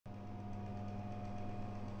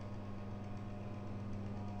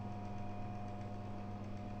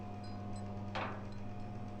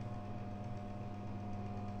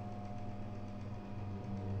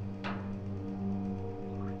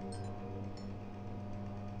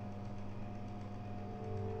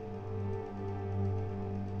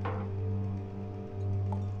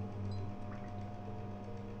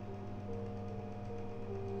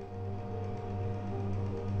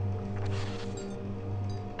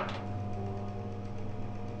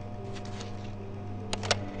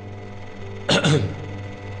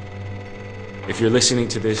If you're listening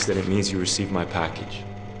to this, then it means you received my package.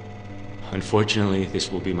 Unfortunately,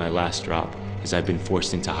 this will be my last drop, as I've been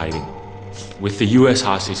forced into hiding. With the US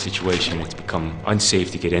hostage situation, it's become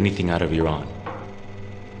unsafe to get anything out of Iran.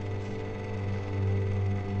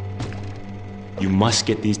 You must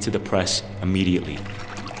get these to the press immediately.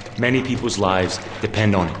 Many people's lives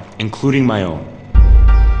depend on it, including my own.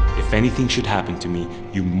 If anything should happen to me,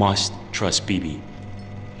 you must trust Bibi.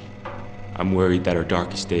 I'm worried that our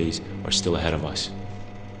darkest days are still ahead of us.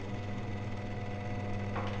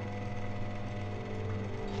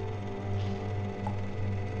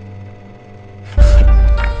 Do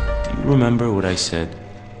you remember what I said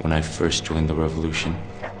when I first joined the revolution?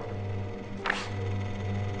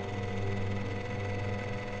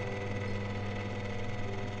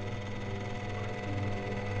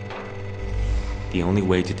 The only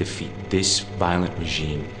way to defeat this violent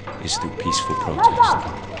regime is through peaceful protest.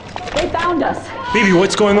 They found us! Bibi,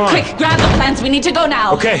 what's going on? Quick, grab the plans, we need to go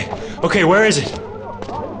now! Okay, where is it?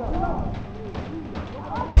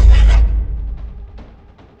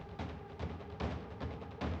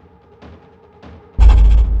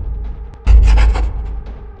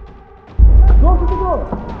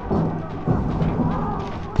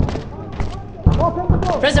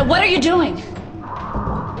 Reza, what are you doing?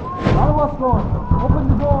 Open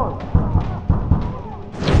the door!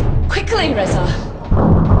 Quickly, Reza!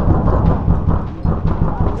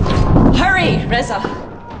 Hurry, Reza!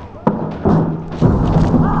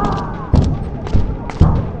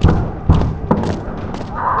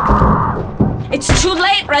 It's too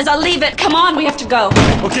late, Reza, leave it! Come on, we have to go!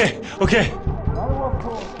 Okay.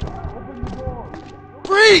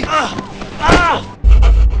 Freeze!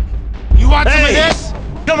 You want some of this?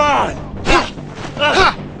 Come on!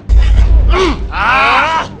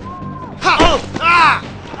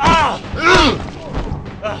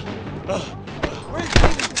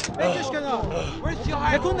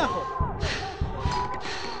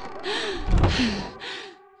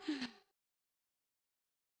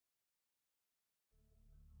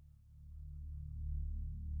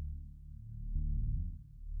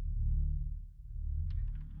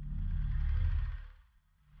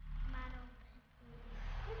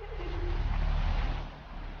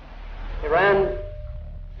 Iran,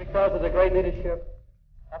 because of the great leadership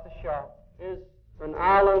of the Shah, is an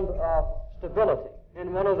island of stability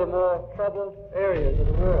in one of the more troubled areas of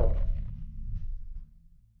the world.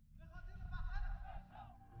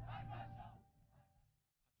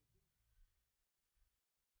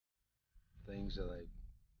 Things that I'd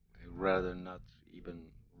rather not even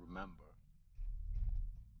remember.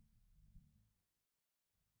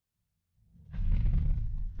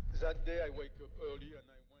 That day I wake up early and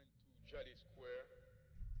I went to Jali Square.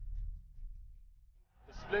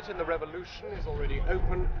 The split in the revolution is already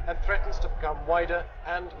open and threatens to become wider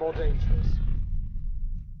and more dangerous.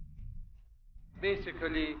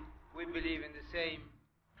 Basically, we believe in the same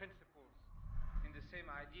principles, in the same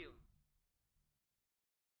ideal.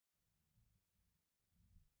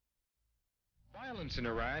 Violence in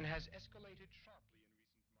Iran has escalated sharply in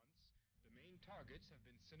recent months. The main targets have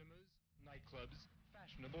been cinemas, nightclubs,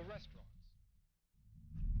 fashionable restaurants.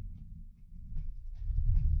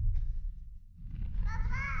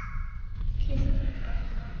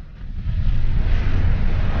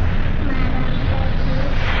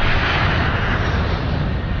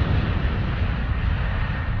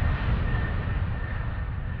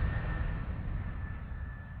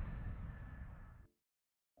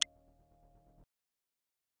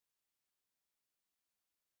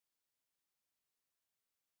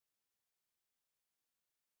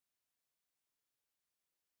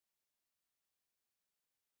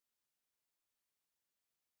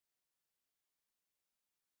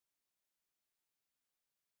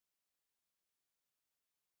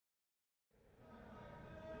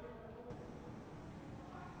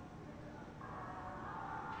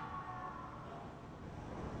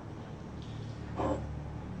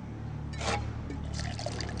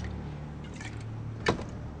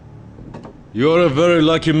 You're a very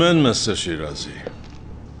lucky man, Mr. Shirazi.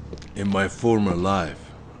 In my former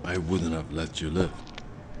life, I wouldn't have let you live.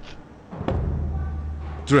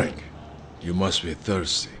 Drink. You must be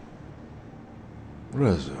thirsty.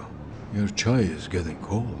 Reza, your chai is getting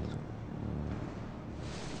cold.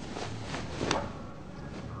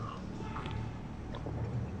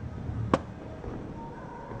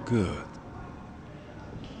 Good.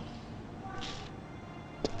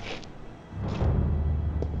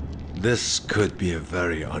 This could be a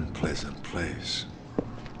very unpleasant place.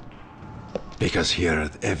 Because here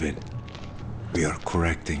at Evin, we are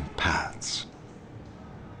correcting paths.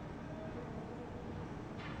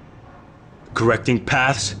 Correcting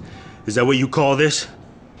paths? Is that what you call this?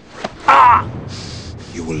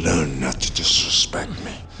 You will learn not to disrespect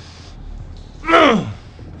me.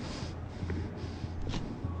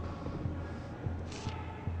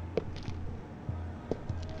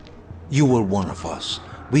 You were one of us.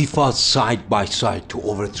 We fought side by side to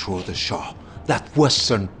overthrow the Shah, that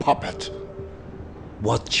Western puppet.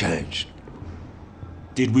 What changed?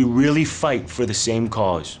 Did we really fight for the same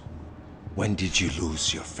cause? When did you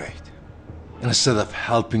lose your faith? Instead of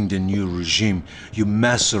helping the new regime, you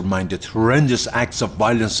masterminded horrendous acts of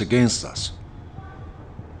violence against us.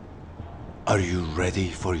 Are you ready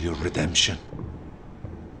for your redemption?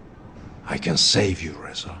 I can save you,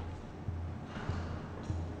 Reza.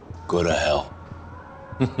 Go to hell.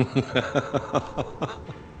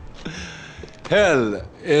 Hell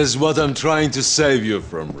is what I'm trying to save you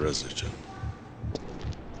from, Rezajan.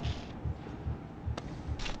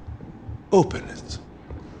 Open it.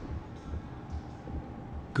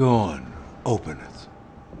 Go on, open it.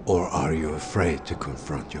 Or are you afraid to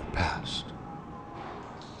confront your past?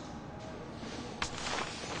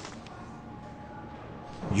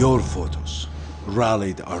 Your photos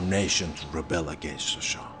rallied our nation to rebel against the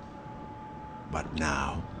Shah. But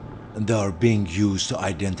now, they are being used to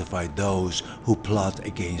identify those who plot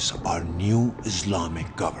against our new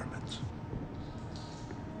Islamic government.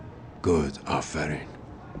 Good, Aferin.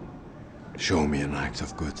 Show me an act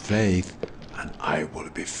of good faith, and I will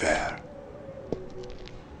be fair.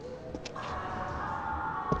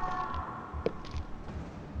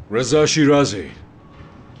 Reza Shirazi,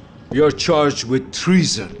 you're charged with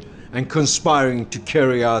treason and conspiring to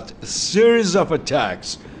carry out a series of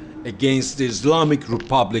attacks against the Islamic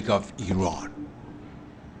Republic of Iran.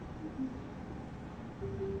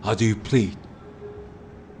 How do you plead?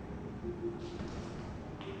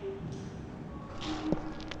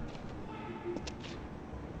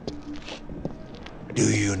 Do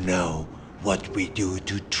you know what we do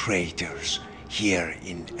to traitors here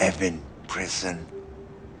in Evin prison?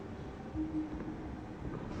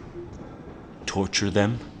 Torture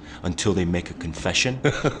them until they make a confession?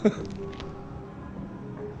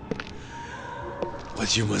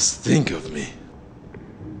 But you must think of me.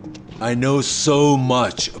 I know so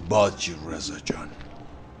much about you, Rezajan.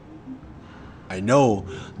 I know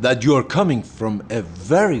that you are coming from a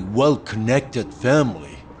very well-connected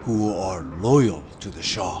family who are loyal to the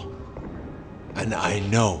Shah. And I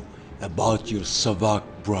know about your Savak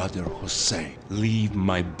brother Hussein. Leave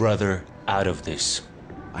my brother out of this.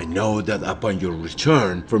 I know that upon your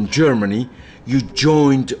return from Germany, you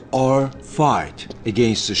joined our fight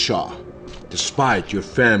against the Shah, despite your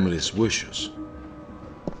family's wishes.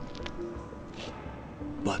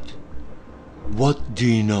 But what do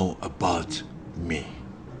you know about me?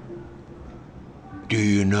 Do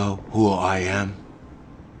you know who I am?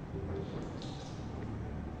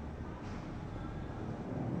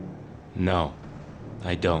 No,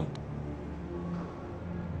 I don't.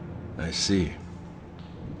 I see.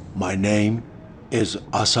 My name is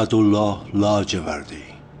Asadullah Lajevardi.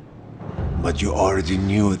 But you already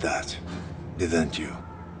knew that, didn't you?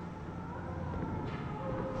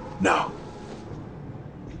 Now,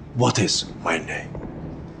 what is my name?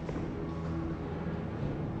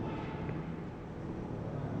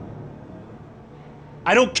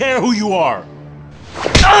 I don't care who you are!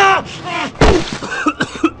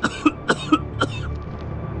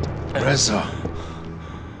 Reza,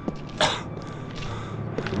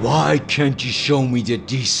 why can't you show me the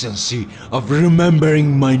decency of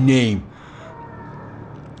remembering my name?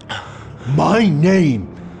 My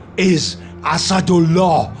name is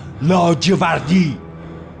Asadullah Lajevardi.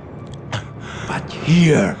 But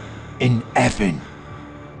here in Evin,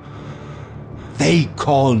 they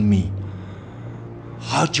call me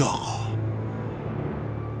Haj Agha.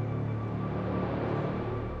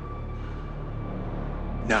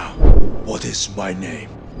 Now, what is my name?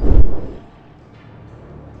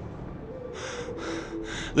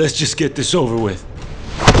 Let's just get this over with.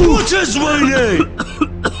 What is my name?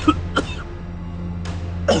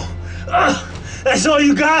 That's all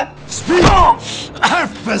you got? Speak!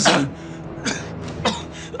 Harfazan!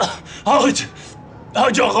 Haj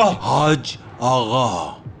Agha! Haj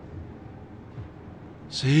Agha.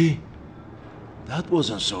 See? That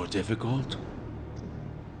wasn't so difficult.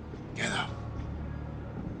 Get up.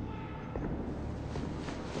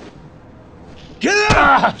 Get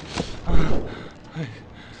up!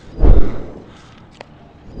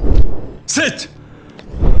 Sit!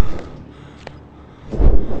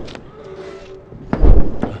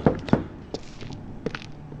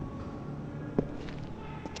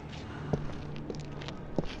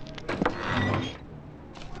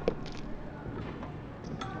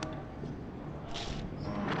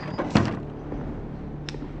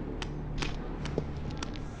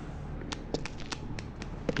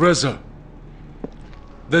 Reza,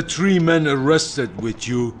 the 3 men arrested with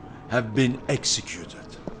you have been executed.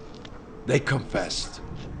 They confessed.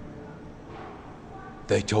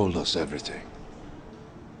 They told us everything.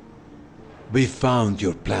 We found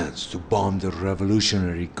your plans to bomb the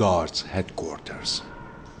Revolutionary Guard's headquarters.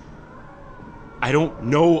 I don't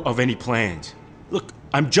know of any plans. Look,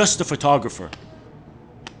 I'm just a photographer.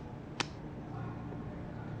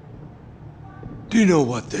 Do you know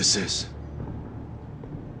what this is?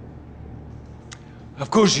 Of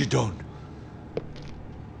course you don't.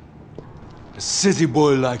 A city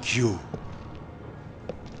boy like you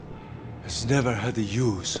has never had a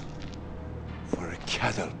use for a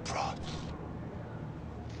cattle prod.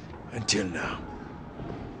 Until now.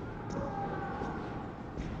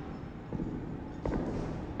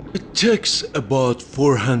 It takes about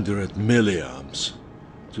 400 milliamps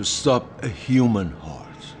to stop a human heart.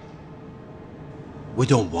 We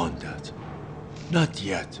don't want that. Not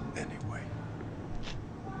yet, anyway.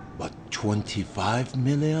 But 25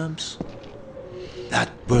 milliamps? That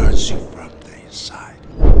burns you from the inside.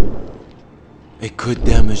 It could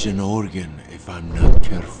damage an organ if I'm not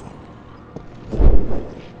careful.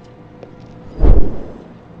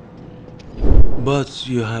 But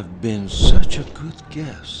you have been such a good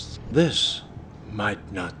guest. This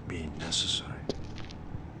might not be necessary.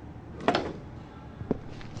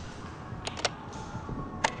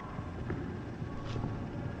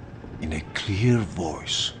 In a clear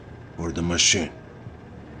voice for the machine.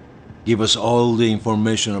 Give us all the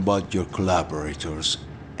information about your collaborators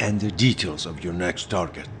and the details of your next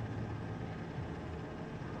target.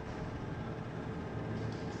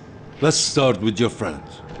 Let's start with your friend,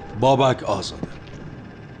 Babak Azadeh.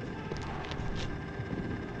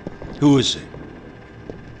 Who is he?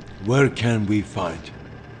 Where can we find him?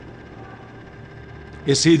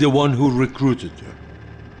 Is he the one who recruited you?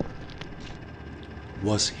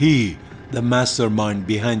 Was he the mastermind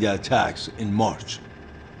behind the attacks in March?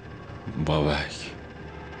 Babak.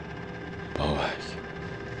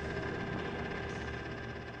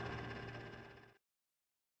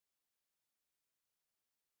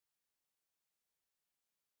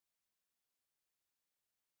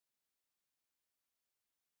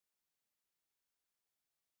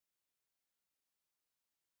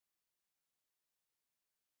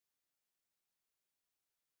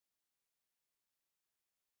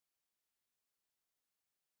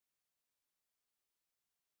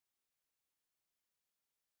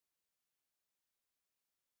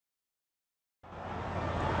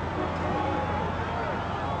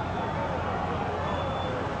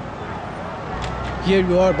 Here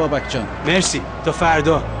you are, Babakcan. Merci. Ta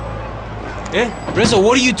farda. Reza,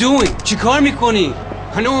 what are you doing? Chikar mikoni.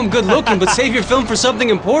 I know I'm good looking, but save your film for something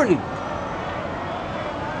important.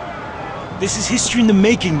 This is history in the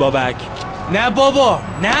making, Babak. Now, Baba,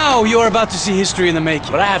 now you're about to see history in the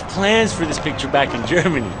making. But I have plans for this picture back in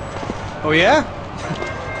Germany. Oh, yeah?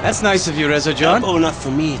 That's nice of you, Reza John. Oh, not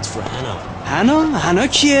for me, it's for Hannah. Hannah? Hannah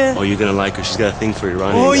kiye? Oh, you're gonna like her. She's got a thing for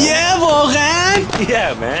Iranian. Oh, yeah, واقعاً?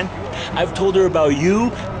 Yeah, man. I've told her about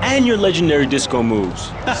you and your legendary disco moves.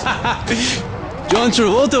 John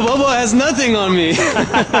Travolta, Baba, has nothing on me.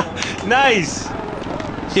 Nice.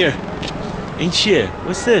 Here. Ain't shit.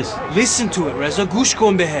 What's this? Listen to it, Reza. Gush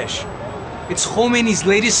kon behesh. It's Khomeini's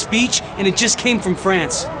latest speech, and it just came from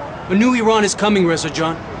France. A new Iran is coming, Reza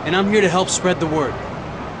John, and I'm here to help spread the word.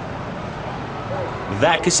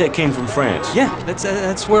 That cassette came from France? Yeah,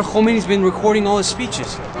 that's where Khomeini's been recording all his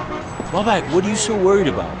speeches. Babak, what are you so worried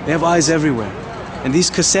about? They have eyes everywhere. And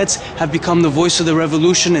these cassettes have become the voice of the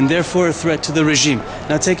revolution and therefore a threat to the regime.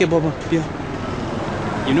 Now take it, Baba. Yeah.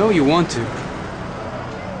 You know you want to.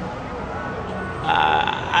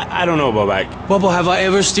 I don't know, Babak. Baba, have I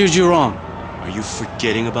ever steered you wrong? Are you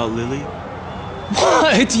forgetting about Lily?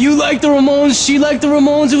 What? You like the Ramones, she liked the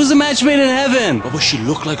Ramones. It was a match made in heaven. But she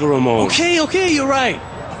looked like a Ramone. Okay, you're right.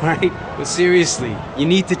 All right, but seriously, you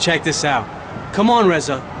need to check this out. Come on,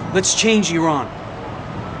 Reza. Let's change Iran.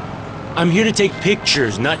 I'm here to take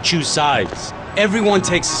pictures, not choose sides. Everyone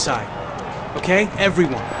takes a side. Okay?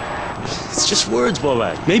 Everyone. It's just words,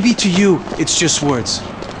 Babak. Maybe to you, it's just words.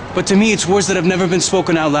 But to me, it's words that have never been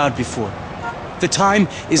spoken out loud before. The time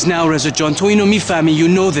is now, Reza John. Toino mi fami, you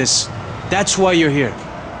know this. That's why you're here.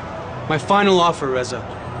 My final offer, Reza.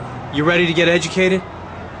 You ready to get educated?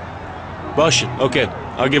 Bullshit. Okay,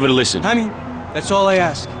 I'll give it a listen. I mean, that's all I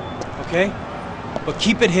ask. Okay? But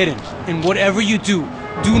keep it hidden. And whatever you do,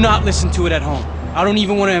 do not listen to it at home. I don't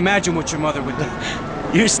even want to imagine what your mother would do.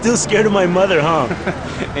 You're still scared of my mother, huh?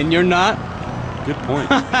 And you're not? Good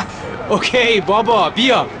point. Okay, Baba,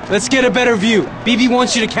 Bia, let's get a better view. Bibi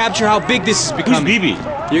wants you to capture how big this is becoming. Who's Bibi?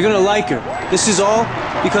 You're gonna like her. This is all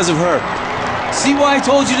because of her. See why I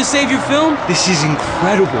told you to save your film? This is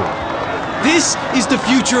incredible. This is the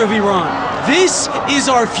future of Iran. This is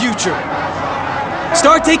our future.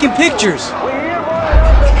 Start taking pictures.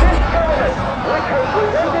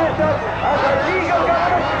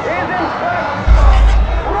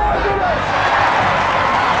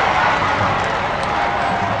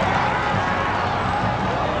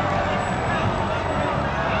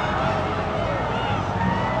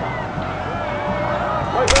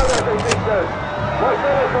 My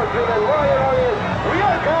fellow countrymen, Iranians, we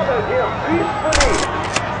are gathered here peacefully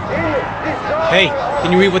in desire. Hey,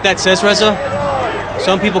 can you read what that says, Reza?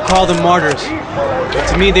 Some people call them martyrs, but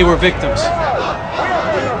to me they were victims.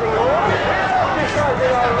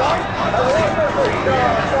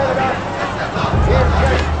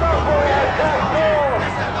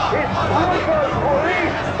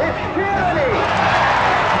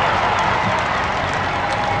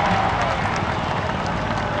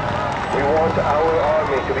 Our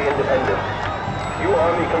army to be independent. You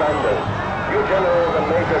army commanders, you generals and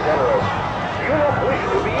major generals, do you not wish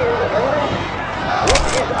to be independent? What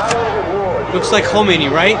is our reward? Looks like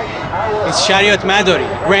Khomeini, right? It's Shariat Madari,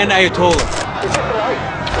 Grand Ayatollah. Is it right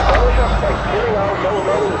to punish us by killing our young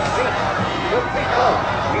men in the streets just because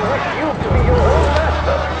we wish you to be your own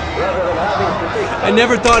master rather than having to take... I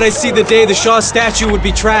never thought I'd see the day the Shah statue would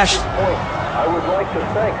be trashed. I would like to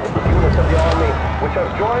thank the units of the army which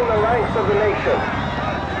have joined the ranks of the nation.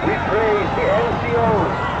 We praise the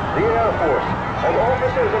NCOs, the Air Force, and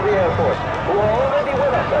officers of the Air Force who are already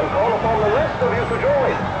with us and call upon the rest of you to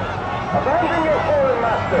join. Abandon your foreign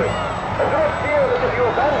masters, and do not fear that if you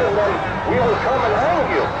abandon them, we will come and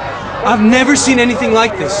hang you. I've never seen anything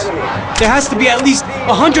like this. There has to be at least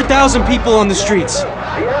 100,000 people on the streets. The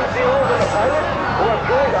NCOs and the pilots who have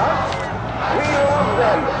joined us, we love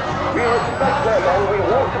them, we respect them, and we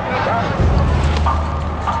want to keep up.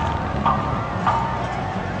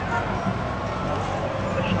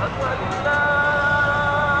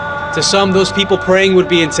 To some, those people praying would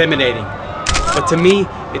be intimidating. But to me,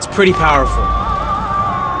 it's pretty powerful.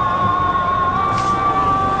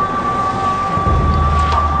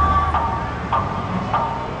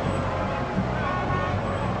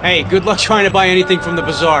 Hey, good luck trying to buy anything from the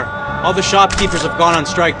bazaar. All the shopkeepers have gone on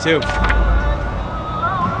strike too.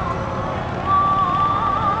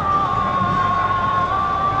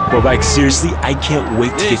 Babak, seriously, I can't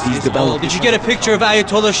wait to get these developed. Did you get a picture of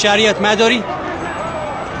Ayatollah Shariat Madari?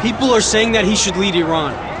 People are saying that he should lead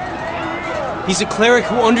Iran. He's a cleric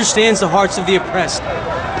who understands the hearts of the oppressed.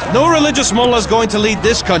 No religious mullah is going to lead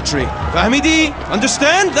this country. Fahmidi,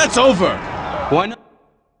 understand? That's over. Why not?